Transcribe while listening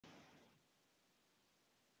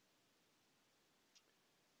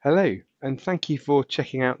Hello, and thank you for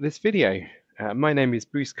checking out this video. My name is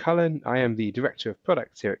Bruce Cullen. I am the Director of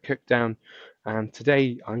Products here at Cookdown, and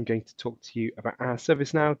today I'm going to talk to you about our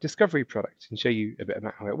ServiceNow Discovery product and show you a bit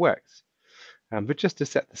about how it works. But just to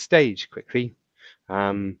set the stage quickly,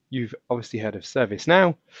 you've obviously heard of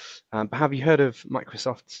ServiceNow, but have you heard of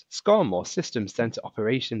Microsoft's SCOM or System Center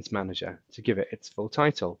Operations Manager, to give it its full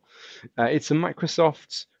title? It's a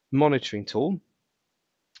Microsoft monitoring tool,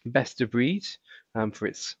 best of breed for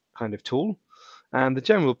its kind of tool. And the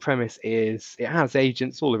general premise is it has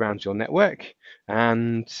agents all around your network.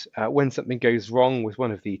 And when something goes wrong with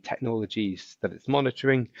one of the technologies that it's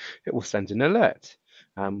monitoring, it will send an alert.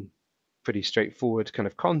 Pretty straightforward kind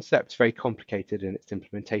of concept, very complicated in its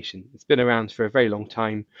implementation. It's been around for a very long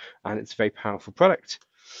time and it's a very powerful product.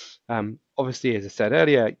 Obviously, as I said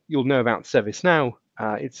earlier, you'll know about ServiceNow.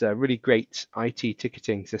 It's a really great IT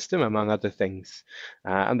ticketing system, among other things.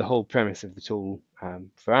 And the whole premise of the tool,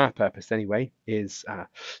 for our purpose anyway, is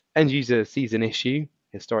end user sees an issue,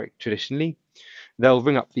 traditionally. They'll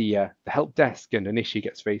ring up the help desk and an issue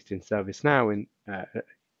gets raised in ServiceNow,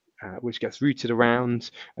 which gets routed around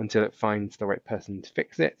until it finds the right person to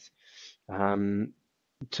fix it.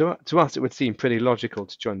 To us, it would seem pretty logical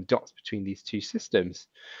to join the dots between these two systems,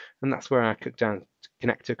 and that's where our Cookdown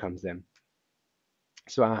connector comes in.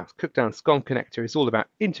 So our Cookdown SCOM connector is all about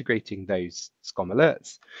integrating those SCOM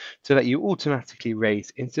alerts so that you automatically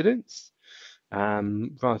raise incidents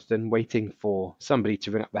rather than waiting for somebody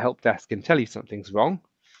to ring up the help desk and tell you something's wrong.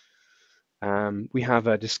 We have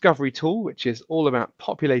a discovery tool, which is all about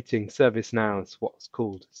populating ServiceNow's what's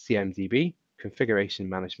called CMDB, Configuration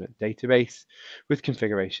Management Database, with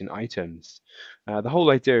configuration items. The whole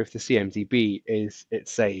idea of the CMDB is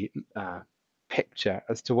it's a picture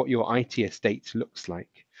as to what your IT estate looks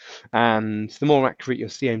like. And the more accurate your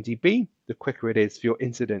CMDB, the quicker it is for your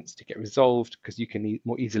incidents to get resolved because you can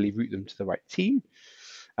more easily route them to the right team.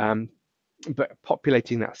 But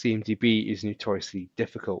populating that CMDB is notoriously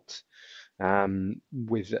difficult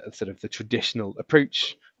with sort of the traditional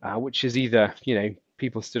approach, which is either,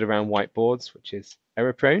 people stood around whiteboards, which is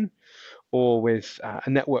error prone, or with a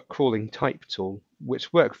network crawling type tool,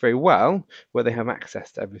 which work very well where they have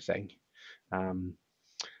access to everything.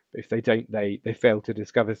 But if they don't, they fail to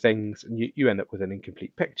discover things, and you end up with an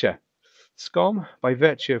incomplete picture. SCOM, by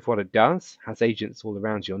virtue of what it does, has agents all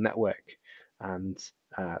around your network, and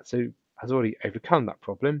so has already overcome that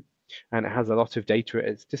problem, and it has a lot of data at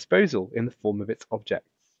its disposal in the form of its objects.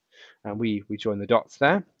 And we join the dots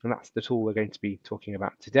there, and that's the tool we're going to be talking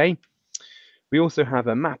about today. We also have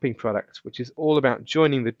a mapping product, which is all about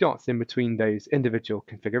joining the dots in between those individual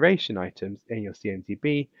configuration items in your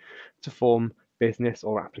CMDB to form business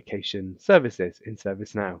or application services in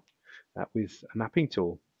ServiceNow with a mapping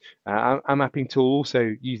tool. Our mapping tool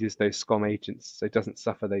also uses those SCOM agents, so it doesn't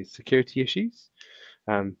suffer those security issues.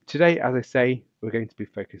 Today, as I say, we're going to be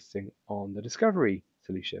focusing on the discovery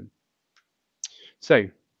solution. So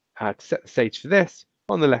to set the stage for this,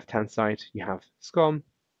 on the left-hand side, you have SCOM,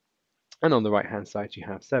 and on the right-hand side, you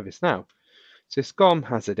have ServiceNow. So SCOM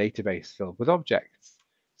has a database filled with objects.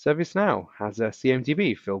 ServiceNow has a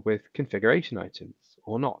CMDB filled with configuration items,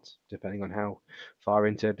 or not, depending on how far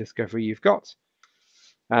into discovery you've got.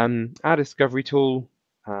 Our discovery tool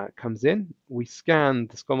comes in. We scan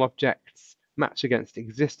the SCOM objects, match against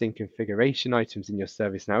existing configuration items in your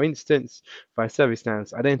ServiceNow instance via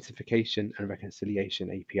ServiceNow's identification and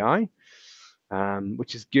reconciliation API.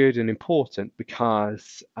 Which is good and important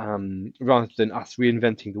because rather than us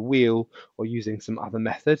reinventing the wheel or using some other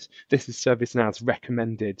method, this is ServiceNow's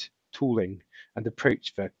recommended tooling and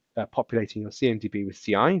approach for populating your CMDB with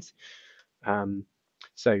CIs.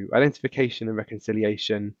 So identification and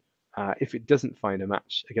reconciliation, if it doesn't find a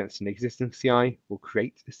match against an existing CI, we'll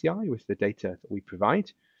create a CI with the data that we provide.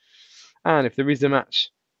 And if there is a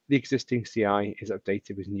match, the existing CI is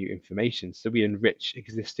updated with new information. So we enrich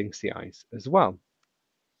existing CIs as well.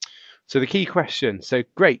 So the key question, so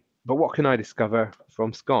great, but what can I discover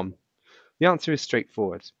from SCOM? The answer is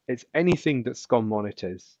straightforward. It's anything that SCOM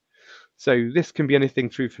monitors. So this can be anything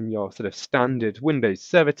through from your sort of standard Windows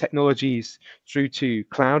Server technologies through to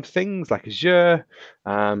cloud things like Azure.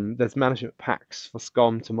 There's management packs for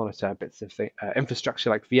SCOM to monitor bits of infrastructure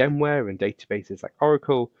like VMware and databases like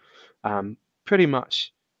Oracle. Pretty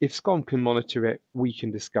much, if SCOM can monitor it, we can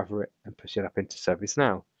discover it and push it up into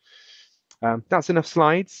ServiceNow. That's enough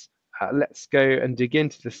slides. Let's go and dig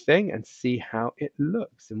into this thing and see how it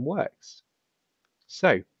looks and works.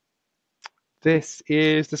 So this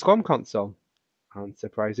is the SCOM console,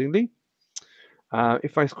 unsurprisingly.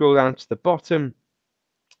 If I scroll down to the bottom,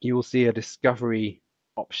 you will see a discovery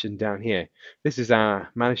option down here. This is our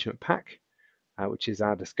management pack. which is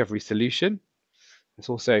our discovery solution. There's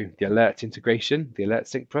also the alert integration. The alert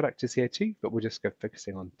sync product is here too, but we'll just go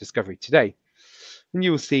focusing on discovery today. And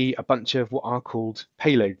you will see a bunch of what are called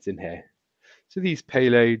payloads in here. So these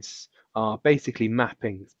payloads are basically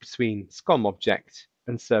mappings between SCOM object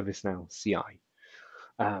and ServiceNow CI.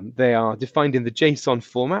 They are defined in the JSON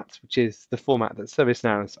format, which is the format that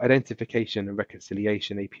ServiceNow's identification and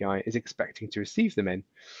reconciliation API is expecting to receive them in.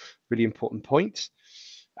 Really important point.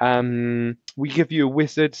 We give you a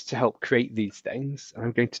wizard to help create these things, and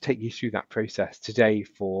I'm going to take you through that process today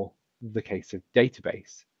for the case of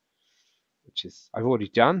database, which is I've already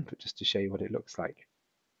done, but just to show you what it looks like.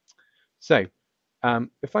 So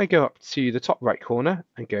if I go up to the top right corner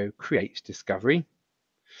and go create discovery,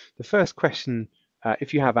 the first question,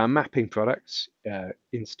 if you have our mapping product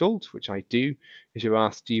installed, which I do, is you're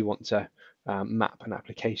asked, do you want to map an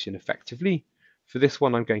application effectively? For this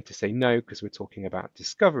one, I'm going to say no, because we're talking about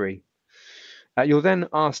discovery. You're then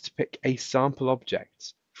asked to pick a sample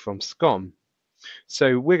object from SCOM.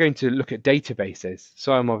 So we're going to look at databases.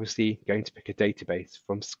 So I'm obviously going to pick a database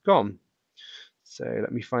from SCOM. So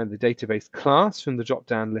let me find the database class from the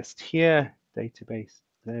drop-down list here. Database,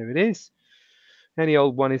 there it is. Any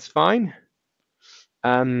old one is fine.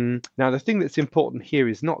 Now, the thing that's important here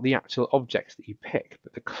is not the actual objects that you pick,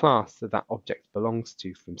 but the class that that object belongs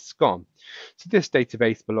to from SCOM. So this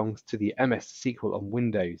database belongs to the MS SQL on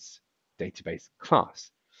Windows database class.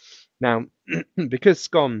 Now, because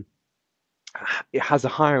SCOM it has a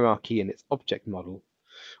hierarchy in its object model,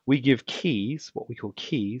 we give keys, what we call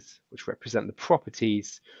keys, which represent the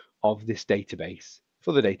properties of this database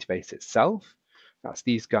for the database itself. That's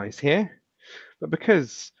these guys here. But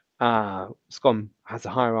because SCOM has a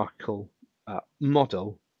hierarchical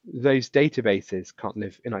model, those databases can't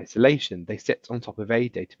live in isolation. They sit on top of a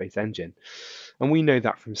database engine. And we know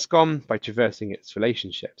that from SCOM by traversing its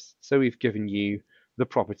relationships. So we've given you the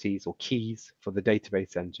properties or keys for the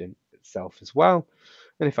database engine itself as well.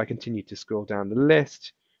 And if I continue to scroll down the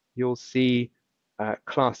list, you'll see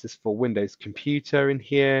classes for Windows Computer in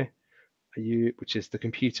here, which is the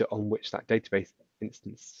computer on which that database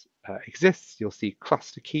instance exists. You'll see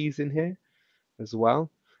cluster keys in here as well.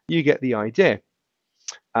 You get the idea.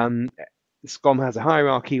 SCOM has a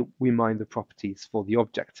hierarchy. We mine the properties for the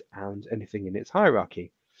object and anything in its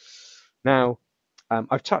hierarchy. Now,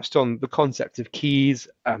 I've touched on the concept of keys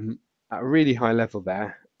at a really high level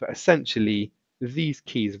there, but essentially these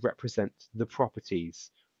keys represent the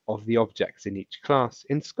properties of the objects in each class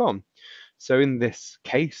in SCOM. So in this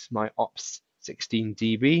case, my ops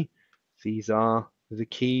 16DB, these are the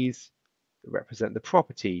keys that represent the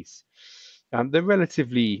properties. They're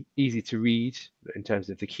relatively easy to read in terms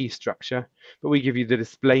of the key structure, but we give you the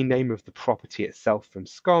display name of the property itself from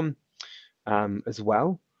SCOM as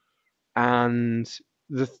well. And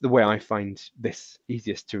the way I find this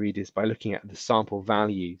easiest to read is by looking at the sample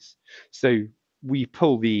values. So we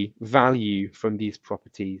pull the value from these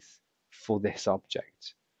properties for this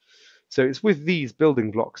object. So it's with these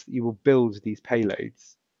building blocks that you will build these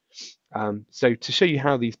payloads. So to show you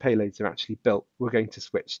how these payloads are actually built, we're going to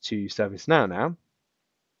switch to ServiceNow now.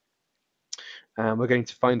 And we're going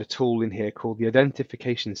to find a tool in here called the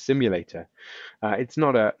Identification Simulator. It's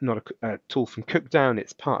not a tool from Cookdown,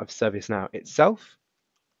 it's part of ServiceNow itself.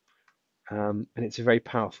 And it's a very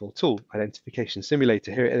powerful tool, Identification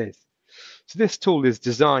Simulator, here it is. So this tool is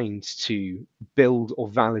designed to build or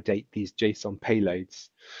validate these JSON payloads.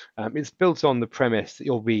 It's built on the premise that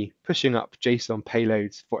you'll be pushing up JSON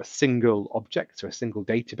payloads for a single object or a single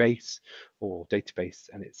database or database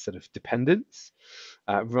and its sort of dependents,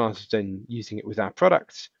 rather than using it with our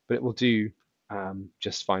product, but it will do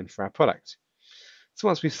just fine for our product. So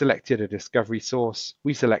once we've selected a discovery source,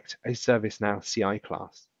 we select a ServiceNow CI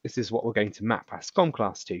class. This is what we're going to map our SCOM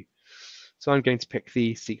class to. So I'm going to pick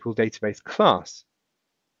the SQL database class.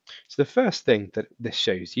 So the first thing that this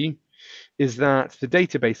shows you is that the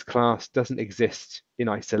database class doesn't exist in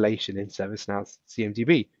isolation in ServiceNow's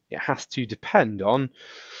CMDB. It has to depend on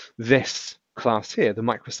this class here, the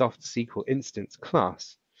Microsoft SQL instance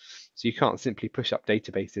class. So you can't simply push up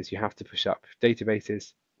databases, you have to push up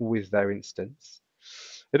databases with their instance.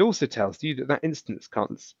 It also tells you that that instance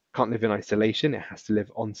can't live in isolation, it has to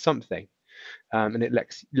live on something. And it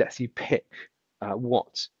lets you pick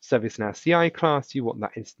what ServiceNow CI class you want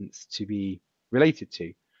that instance to be related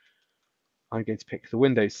to. I'm going to pick the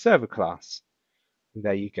Windows Server class. And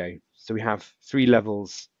there you go. So we have 3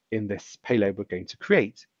 levels in this payload we're going to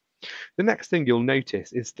create. The next thing you'll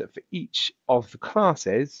notice is that for each of the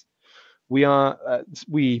classes,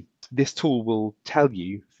 this tool will tell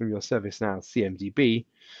you from your ServiceNow CMDB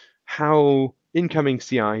how Incoming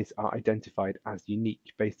CIs are identified as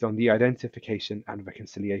unique based on the identification and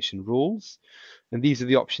reconciliation rules. And these are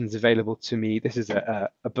the options available to me. This is a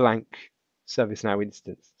blank ServiceNow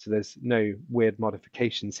instance, so there's no weird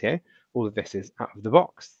modifications here. All of this is out of the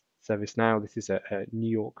box. ServiceNow, this is a New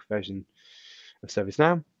York version of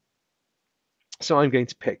ServiceNow. So I'm going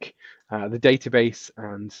to pick the database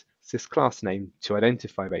and sysclass name to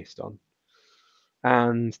identify based on.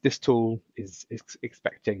 And this tool is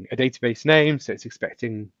expecting a database name, so it's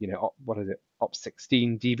expecting, what is it,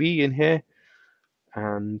 ops16db in here,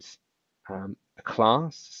 and a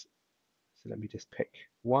class. So let me just pick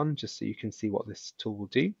one, just so you can see what this tool will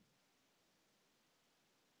do.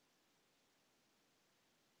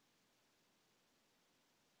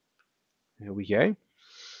 There we go.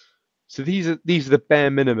 So these are the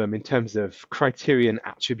bare minimum in terms of criterion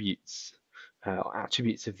attributes, or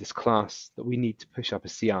attributes of this class that we need to push up a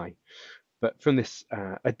CI. But from this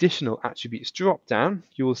additional attributes drop down,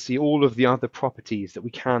 you will see all of the other properties that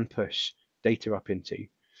we can push data up into.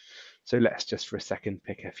 So let's just for a second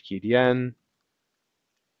pick FQDN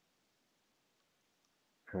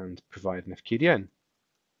and provide an FQDN.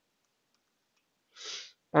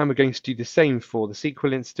 And we're going to do the same for the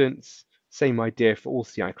SQL instance, same idea for all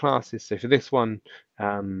CI classes. So for this one,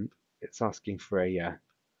 it's asking for a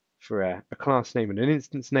class name and an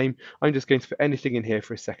instance name. I'm just going to put anything in here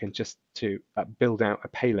for a second just to build out a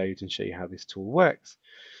payload and show you how this tool works.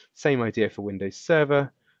 Same idea for Windows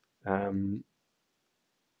Server.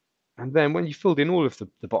 And then when you filled in all of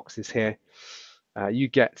the boxes here, you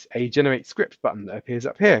get a generate script button that appears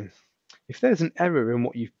up here. If there's an error in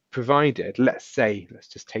what you've provided, let's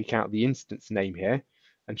just take out the instance name here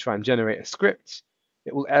and try and generate a script,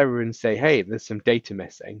 it will error and say, hey, there's some data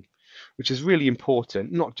missing, which is really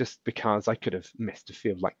important, not just because I could have missed a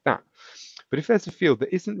field like that, but if there's a field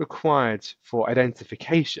that isn't required for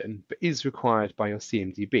identification, but is required by your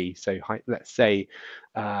CMDB, so let's say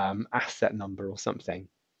asset number or something,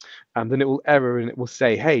 then it will error and it will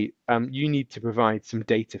say, hey, you need to provide some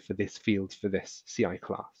data for this field for this CI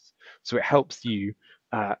class. So it helps you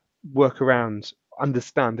work around,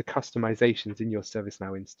 understand the customizations in your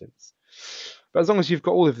ServiceNow instance. But as long as you've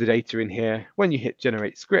got all of the data in here, when you hit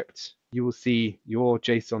generate script, you will see your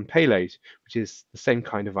JSON payload, which is the same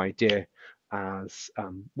kind of idea as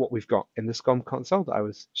what we've got in the SCOM console that I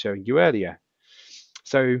was showing you earlier.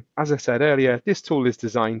 So as I said earlier, this tool is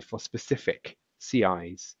designed for specific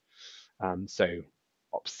CIs. So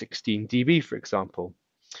ops16db, for example.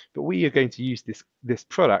 But we are going to use this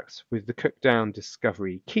product with the Cookdown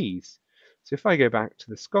Discovery keys. So if I go back to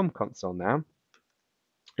the SCOM console now,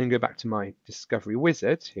 and go back to my Discovery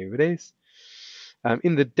Wizard, here it is.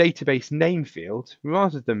 In the database name field,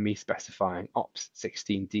 rather than me specifying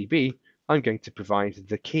ops16db, I'm going to provide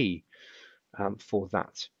the key for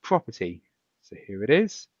that property. So here it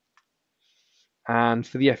is. And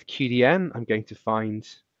for the FQDN, I'm going to find,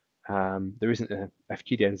 there isn't a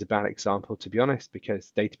FQDN is a bad example, to be honest,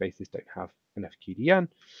 because databases don't have an FQDN,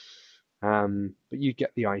 but you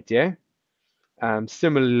get the idea.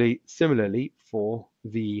 Similarly, for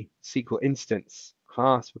the SQL instance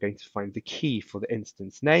class, we're going to find the key for the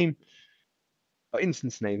instance name. Oh,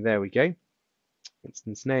 instance name, there we go.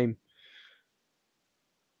 Instance name.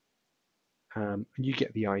 You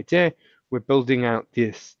get the idea. We're building out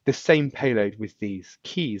the same payload with these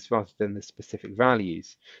keys rather than the specific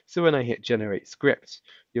values. So when I hit generate script,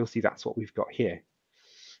 you'll see that's what we've got here.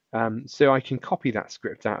 So I can copy that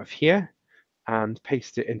script out of here and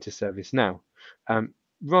paste it into ServiceNow.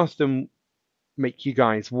 Rather than make you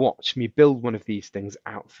guys watch me build one of these things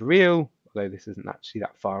out for real, although this isn't actually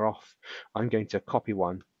that far off, I'm going to copy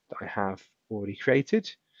one that I have already created.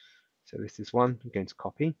 So this is one I'm going to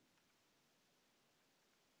copy.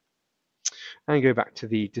 And go back to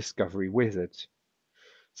the Discovery Wizard.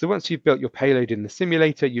 So once you've built your payload in the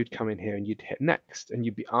simulator, you'd come in here and you'd hit next, and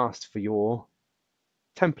you'd be asked for your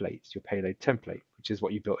template, your payload template, which is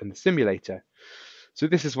what you built in the simulator. So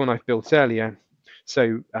this is one I've built earlier.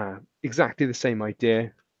 So exactly the same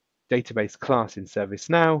idea, database class in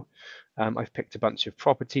ServiceNow. I've picked a bunch of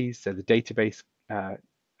properties, so the database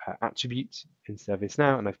attribute in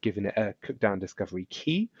ServiceNow, and I've given it a Cookdown Discovery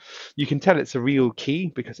key. You can tell it's a real key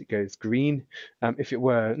because it goes green. If it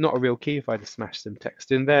were not a real key, if I just smash some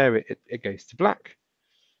text in there, it goes to black.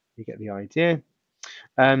 You get the idea.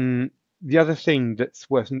 The other thing that's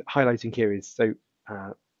worth highlighting here is, so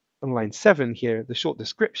on line 7 here, the short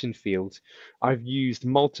description field, I've used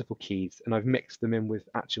multiple keys and I've mixed them in with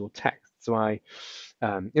actual text. So in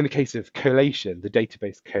the case of collation, the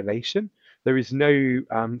database collation, there is no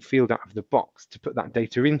field out of the box to put that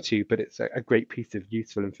data into, but it's a great piece of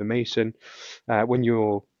useful information when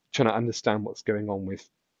you're trying to understand what's going on with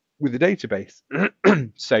the database.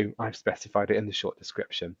 So I've specified it in the short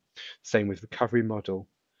description. Same with recovery model.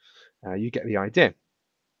 You get the idea.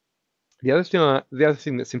 The other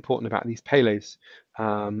thing that's important about these payloads,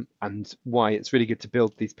 and why it's really good to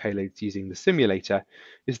build these payloads using the simulator,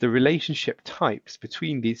 is the relationship types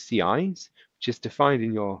between these CIs, which is defined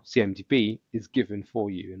in your CMDB, is given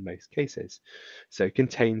for you in most cases. So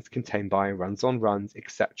contains, contained by, runs on runs,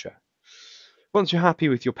 etc. Once you're happy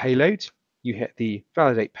with your payload, you hit the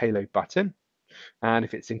validate payload button. And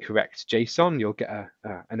if it's incorrect JSON, you'll get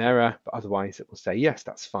an error, but otherwise it will say, yes,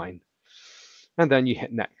 that's fine. And then you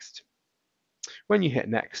hit next. When you hit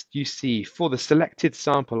next, you see for the selected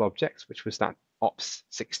sample objects, which was that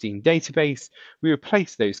ops16 database, we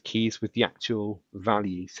replace those keys with the actual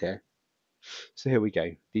values here. So here we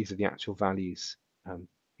go. These are the actual values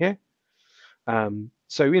here.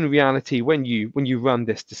 So in reality, when you run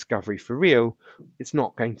this discovery for real, it's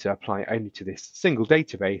not going to apply only to this single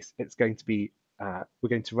database. It's going to be we're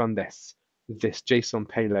going to run this JSON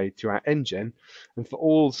payload through our engine, and for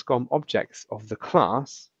all SCOM objects of the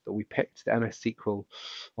class that we picked, the MS SQL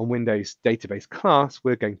on Windows database class,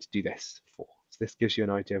 we're going to do this for. So this gives you an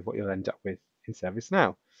idea of what you'll end up with in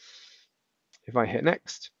ServiceNow. If I hit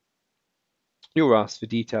next, you'll ask for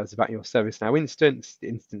details about your ServiceNow instance, the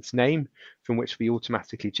instance name from which we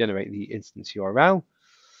automatically generate the instance URL,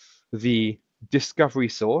 the discovery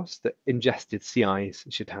source that ingested CIs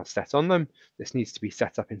should have set on them. This needs to be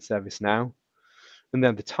set up in ServiceNow. And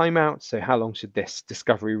then the timeout, so how long should this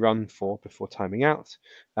discovery run for before timing out?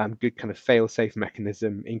 Good kind of fail-safe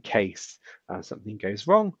mechanism in case something goes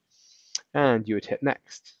wrong. And you would hit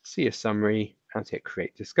next, see a summary, and hit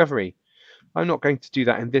create discovery. I'm not going to do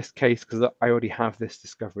that in this case because I already have this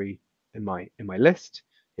discovery in my list.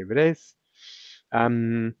 Here it is.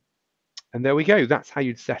 And there we go. That's how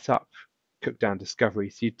you'd set up Cookdown Discovery.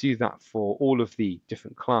 So you do that for all of the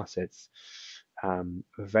different classes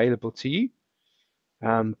available to you.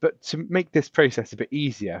 But to make this process a bit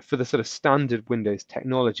easier, for the sort of standard Windows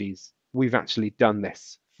technologies, we've actually done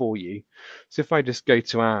this for you. So if I just go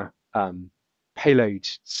to our payload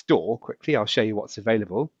store quickly, I'll show you what's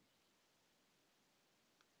available.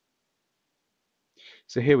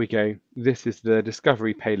 So here we go. This is the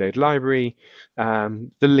Discovery Payload Library. The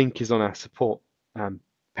link is on our support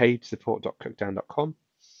page, support.cookdown.com.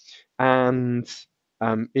 And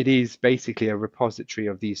it is basically a repository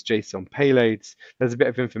of these JSON payloads. There's a bit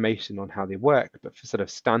of information on how they work, but for sort of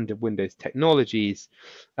standard Windows technologies,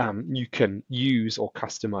 you can use or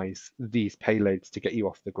customize these payloads to get you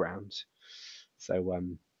off the ground. So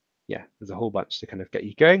yeah, there's a whole bunch to kind of get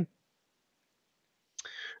you going.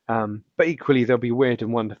 But equally, there'll be weird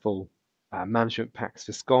and wonderful management packs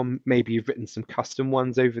for SCOM. Maybe you've written some custom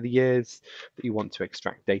ones over the years that you want to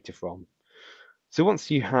extract data from. So once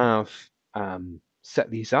you have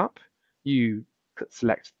set these up, you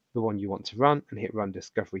select the one you want to run and hit Run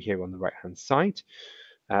Discovery here on the right-hand side.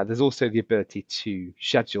 There's also the ability to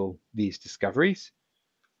schedule these discoveries.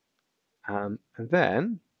 And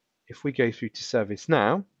then if we go through to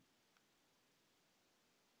ServiceNow,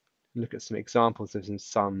 look at some examples of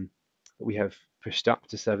some that we have pushed up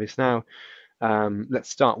to ServiceNow. Let's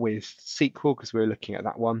start with SQL because we're looking at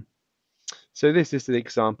that one. So this is the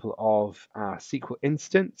example of our SQL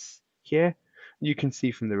instance here. You can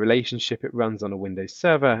see from the relationship it runs on a Windows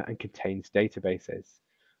server and contains databases.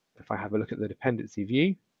 If I have a look at the dependency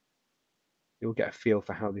view, you'll get a feel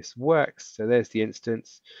for how this works. So there's the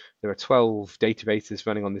instance. There are 12 databases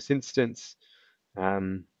running on this instance.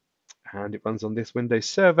 And it runs on this Windows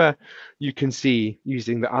server. You can see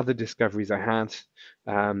using the other discoveries I had,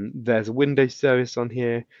 there's a Windows service on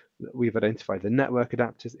here. We've identified the network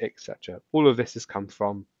adapters, etc. All of this has come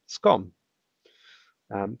from SCOM.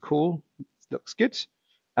 Cool, looks good.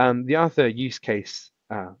 The other use case,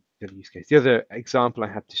 the other example I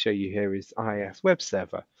have to show you here is IIS web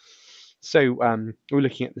server. So we're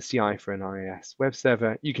looking at the CI for an IIS web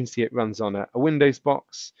server. You can see it runs on a Windows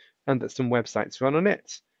box and that some websites run on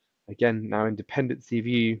it. Again, now in dependency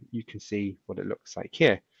view, you can see what it looks like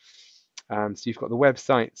here. So you've got the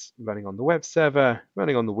websites running on the web server,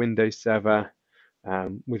 running on the Windows server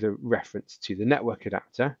with a reference to the network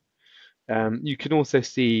adapter. You can also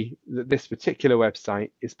see that this particular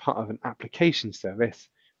website is part of an application service,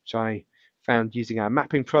 which I found using our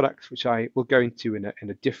mapping product, which I will go into in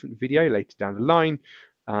a different video later down the line.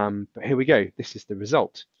 But here we go. This is the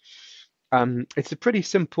result. It's a pretty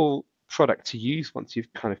simple product to use once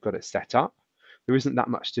you've kind of got it set up. There isn't that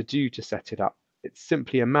much to do to set it up. It's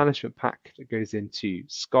simply a management pack that goes into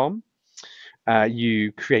SCOM.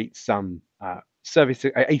 You create some a service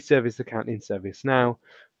account in ServiceNow,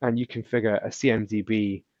 and you configure a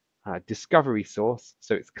CMDB discovery source,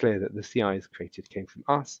 so it's clear that the CIs created came from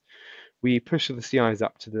us. We push the CIs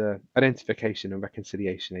up to the identification and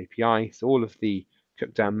reconciliation API, so all of the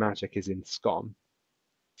Cookdown magic is in SCOM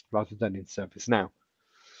rather than in ServiceNow.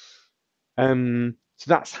 So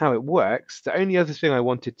that's how it works. The only other thing I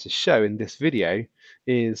wanted to show in this video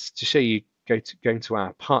is to show you going to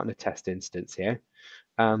our partner test instance here,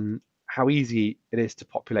 how easy it is to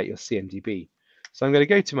populate your CMDB. So I'm going to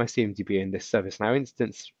go to my CMDB in this ServiceNow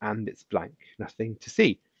instance, and it's blank, nothing to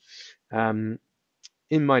see. In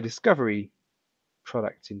my discovery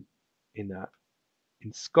product in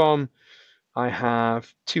SCOM, I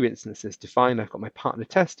have two instances defined. I've got my partner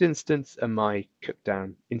test instance and my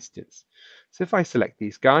Cookdown instance. So if I select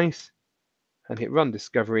these guys and hit run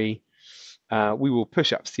discovery, we will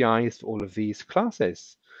push up CIs for all of these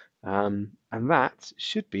classes. And that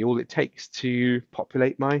should be all it takes to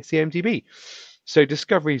populate my CMDB. So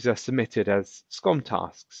discoveries are submitted as SCOM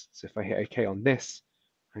tasks. So if I hit OK on this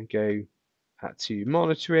and go to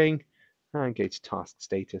monitoring and go to task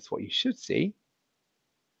status, what you should see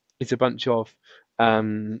is a bunch of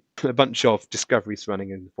discoveries running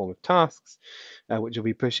in the form of tasks, which will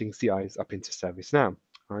be pushing CIs up into ServiceNow.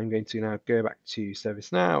 I'm going to now go back to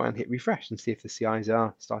ServiceNow and hit refresh and see if the CIs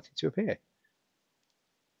are starting to appear.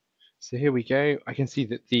 So here we go. I can see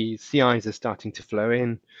that the CIs are starting to flow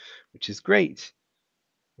in, which is great.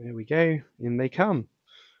 There we go. In they come.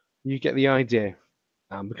 You get the idea.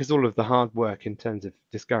 Because all of the hard work in terms of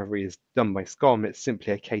discovery is done by SCOM, it's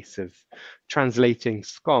simply a case of translating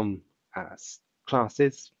SCOM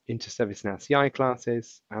classes into ServiceNow CI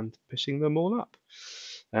classes and pushing them all up.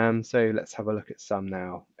 So let's have a look at some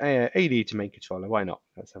now. AD domain controller, why not?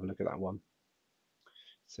 Let's have a look at that one.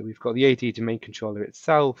 So we've got the AD domain controller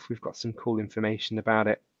itself, we've got some cool information about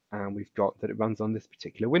it, and we've got that it runs on this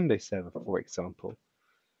particular Windows server, for example.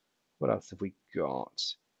 What else have we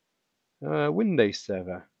got? Windows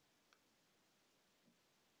server.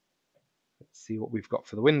 Let's see what we've got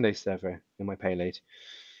for the Windows server in my payload.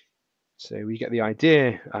 So we get the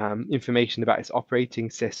idea, information about its operating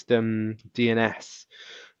system, DNS,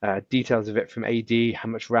 details of it from AD, how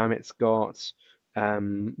much RAM it's got,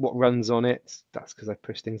 what runs on it. That's because I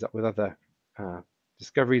pushed things up with other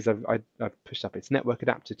discoveries. I've pushed up its network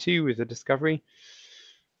adapter too with a discovery.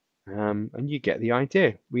 And you get the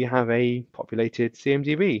idea. We have a populated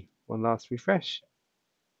CMDB. One last refresh.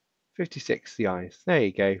 56 CIs. There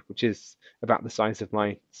you go, which is about the size of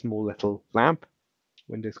my small little lab.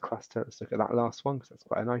 Windows cluster. Let's look at that last one because that's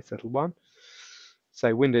quite a nice little one.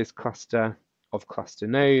 So Windows cluster of cluster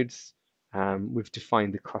nodes. We've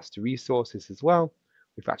defined the cluster resources as well.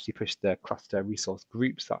 We've actually pushed the cluster resource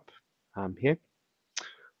groups up here.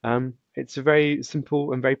 It's a very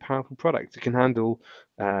simple and very powerful product. It can handle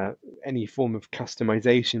any form of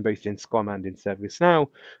customization, both in SCOM and in ServiceNow.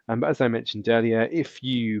 But as I mentioned earlier, if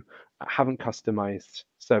you haven't customized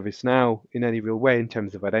ServiceNow in any real way in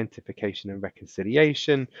terms of identification and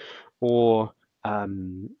reconciliation or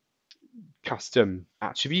custom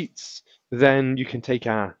attributes, then you can take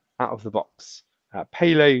our out-of-the-box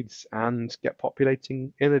payloads and get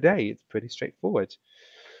populating in a day. It's pretty straightforward.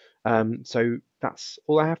 So that's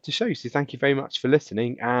all I have to show you. So thank you very much for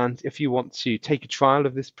listening. And if you want to take a trial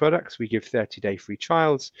of this product, we give 30-day free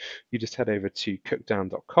trials. You just head over to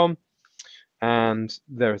cookdown.com and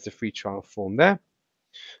there is a free trial form there.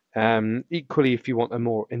 Equally, if you want a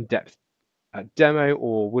more in-depth demo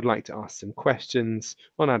or would like to ask some questions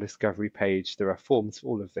on our discovery page, there are forms for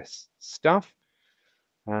all of this stuff.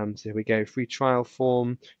 So here we go, free trial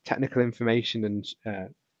form, technical information and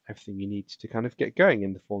everything you need to kind of get going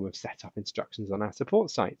in the form of setup instructions on our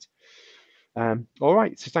support site. All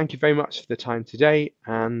right, so thank you very much for the time today,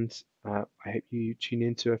 and I hope you tune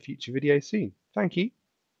into a future video soon. Thank you.